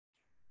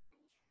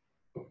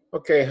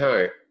Okay,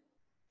 hi.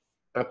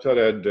 I thought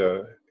I'd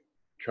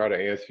try to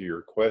answer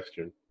your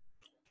question.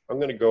 I'm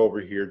going to go over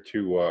here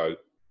to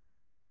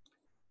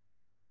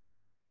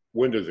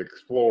Windows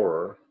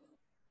Explorer.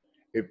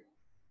 If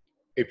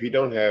if you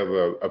don't have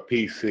a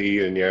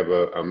PC and you have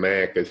a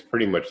Mac, it's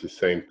pretty much the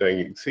same thing.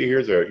 You can see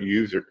here's a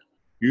user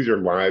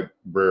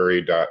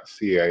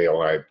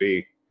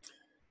library.calib.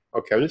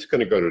 Okay, I'm just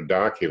going to go to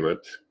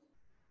Documents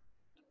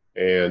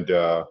and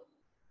let's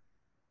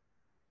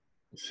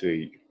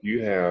see.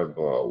 You have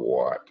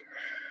what?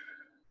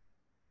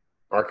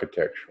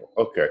 Architectural.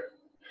 Okay.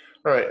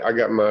 All right, I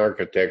got my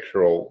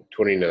Architectural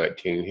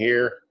 2019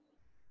 here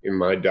in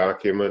my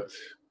documents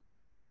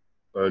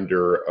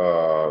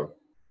under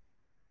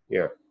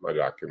my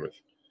documents,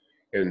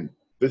 and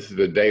this is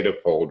the data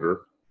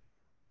folder.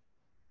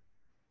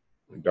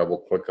 Double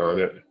click on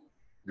it,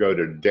 go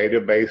to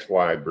database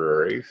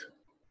libraries,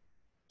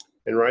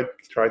 and right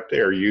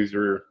there,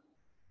 user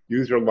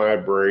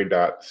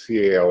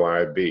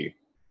library.calib.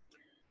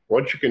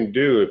 What you can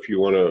do if you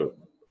want to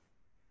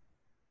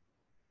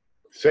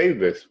save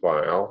this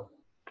file,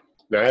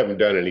 now I haven't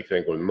done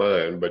anything with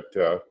mine, but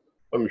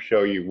let me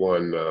show you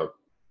one.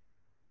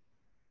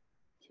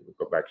 We'll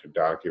go back to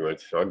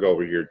documents. I'll go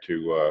over here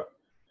to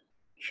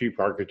Chief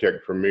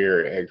Architect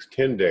Premier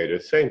X10 data,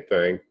 same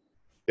thing,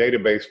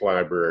 database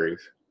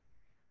libraries.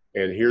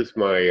 And here's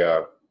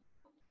my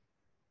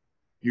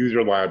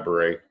user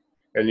library.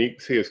 And you can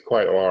see it's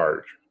quite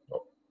large,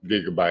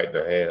 gigabyte and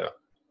a half.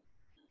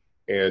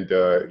 And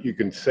you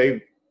can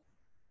save,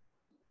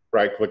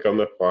 right click on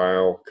the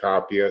file,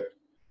 copy it,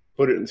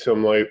 put it in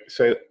some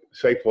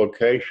safe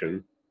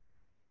location.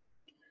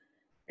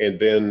 And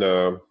then,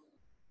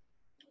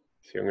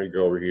 see, I'm gonna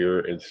go over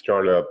here and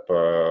start up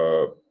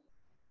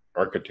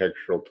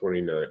Architectural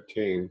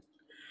 2019.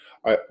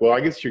 Well,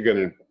 I guess you're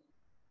gonna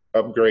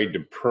upgrade to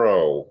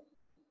Pro.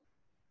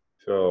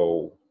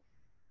 So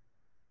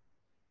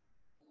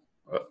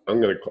I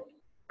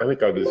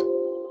think I'll just,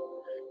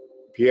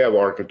 if you have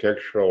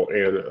Architectural,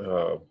 and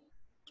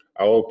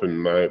I'll open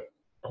my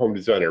Home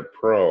Designer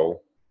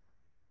Pro.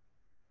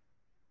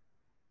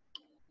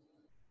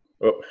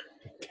 Oh,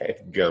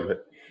 dadgummit.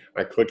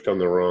 I clicked on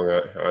the wrong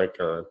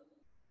icon.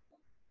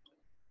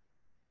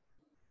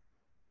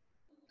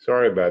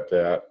 Sorry about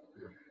that.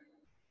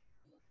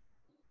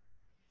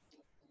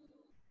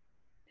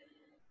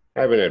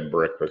 I haven't had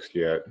breakfast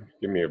yet.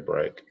 Give me a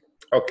break.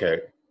 Okay.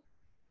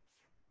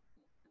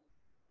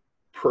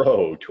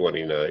 Pro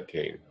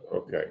 2019.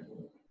 Okay.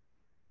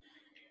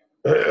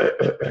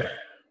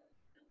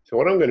 So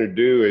what I'm going to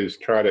do is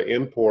try to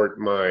import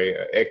my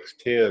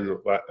X10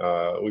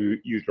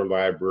 user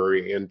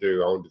library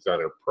into Home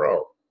Designer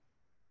Pro.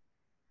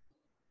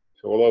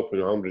 So we'll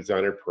open Home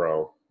Designer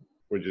Pro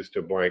with just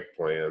a blank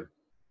plan,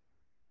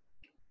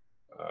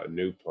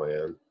 new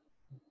plan.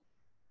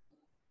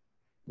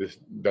 This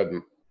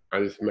doesn't, I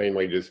just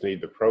mainly just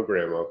need the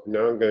program open.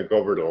 Now I'm going to go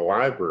over to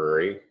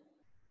library,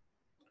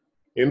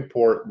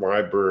 import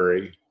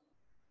library.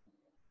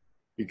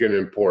 You can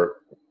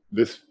import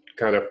this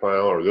kind of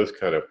file or this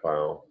kind of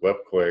file.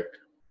 Left click.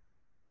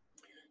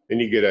 Then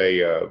you get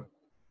a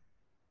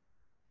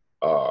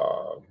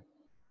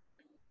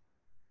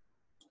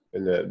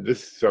and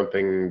this is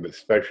something that's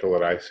special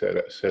that I set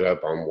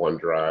up on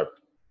OneDrive,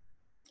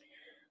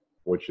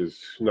 which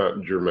is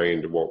not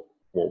germane to what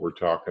we're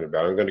talking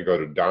about. I'm going to go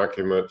to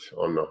Documents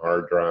on the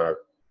hard drive,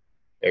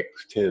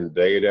 X10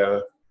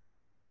 data.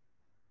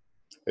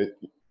 And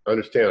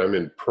understand I'm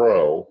in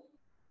Pro,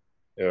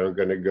 and I'm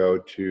going to go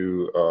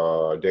to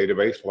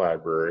Database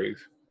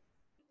Libraries,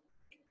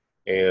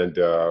 and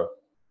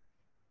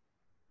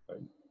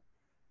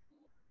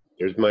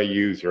there's my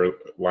user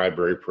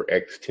library for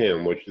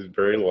X10, which is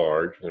very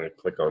large. I'm going to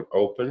click on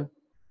Open.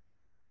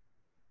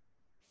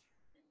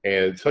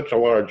 And such a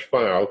large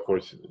file, of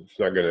course, it's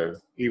not going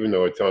to, even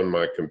though it's on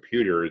my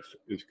computer,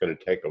 it's going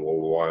to take a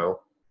little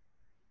while.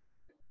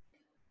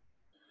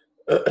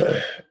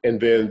 And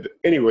then,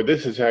 anyway,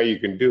 this is how you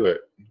can do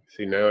it.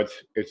 See, now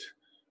it's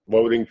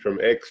loading from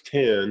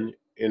X10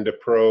 into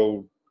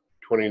Pro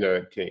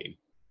 2019.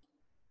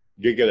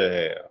 Gig and a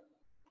half.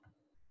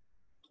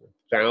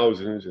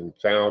 Thousands and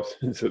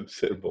thousands of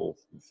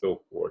symbols and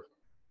so forth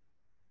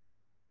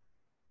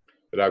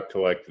that I've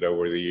collected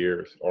over the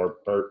years or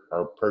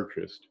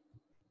purchased.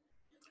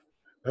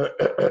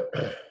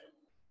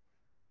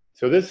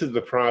 So this is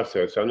the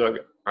process. I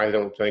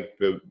don't think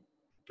for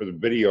the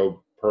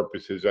video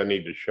purposes, I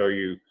need to show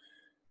you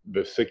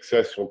the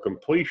successful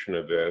completion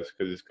of this,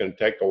 because it's going to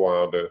take a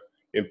while to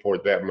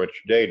import that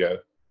much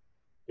data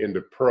into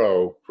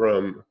Pro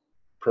from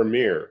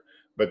Premiere.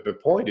 But the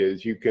point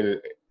is, you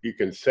can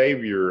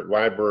save your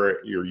library,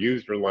 your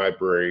user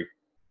library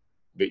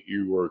that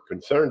you were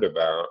concerned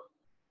about,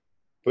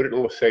 put it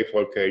in a safe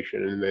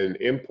location, and then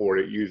import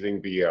it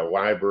using the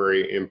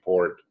library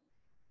import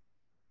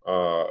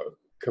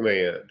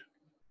command.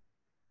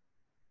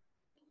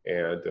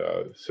 And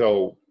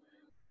so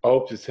I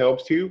hope this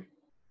helps you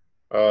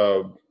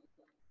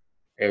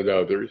and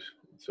others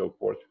and so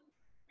forth.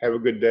 Have a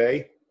good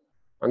day.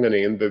 I'm going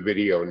to end the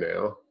video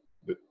now.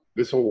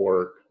 This will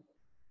work.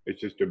 It's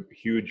just a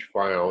huge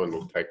file and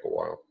it'll take a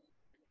while.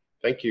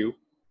 Thank you.